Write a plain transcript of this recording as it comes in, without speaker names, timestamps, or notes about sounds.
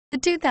The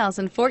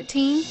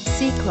 2014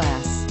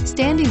 C-Class.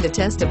 Standing the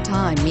test of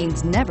time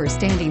means never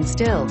standing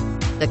still.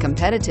 The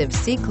competitive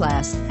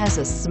C-Class has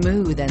a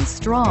smooth and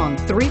strong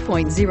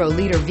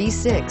 3.0-liter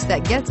V6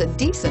 that gets a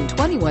decent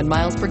 21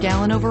 miles per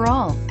gallon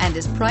overall and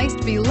is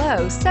priced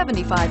below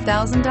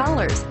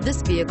 $75,000.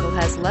 This vehicle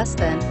has less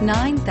than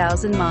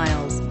 9,000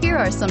 miles. Here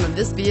are some of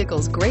this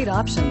vehicle's great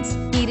options: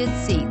 heated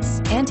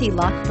seats,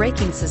 anti-lock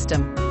braking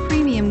system,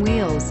 premium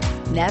wheels,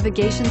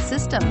 navigation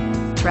system,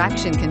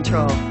 traction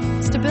control,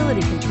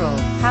 stability control,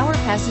 power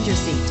passenger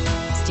seat,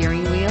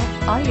 steering wheel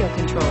audio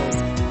controls,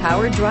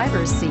 power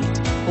driver's seat,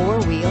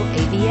 four-wheel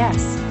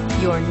ABS.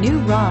 Your new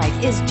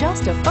ride is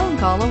just a phone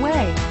call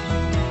away.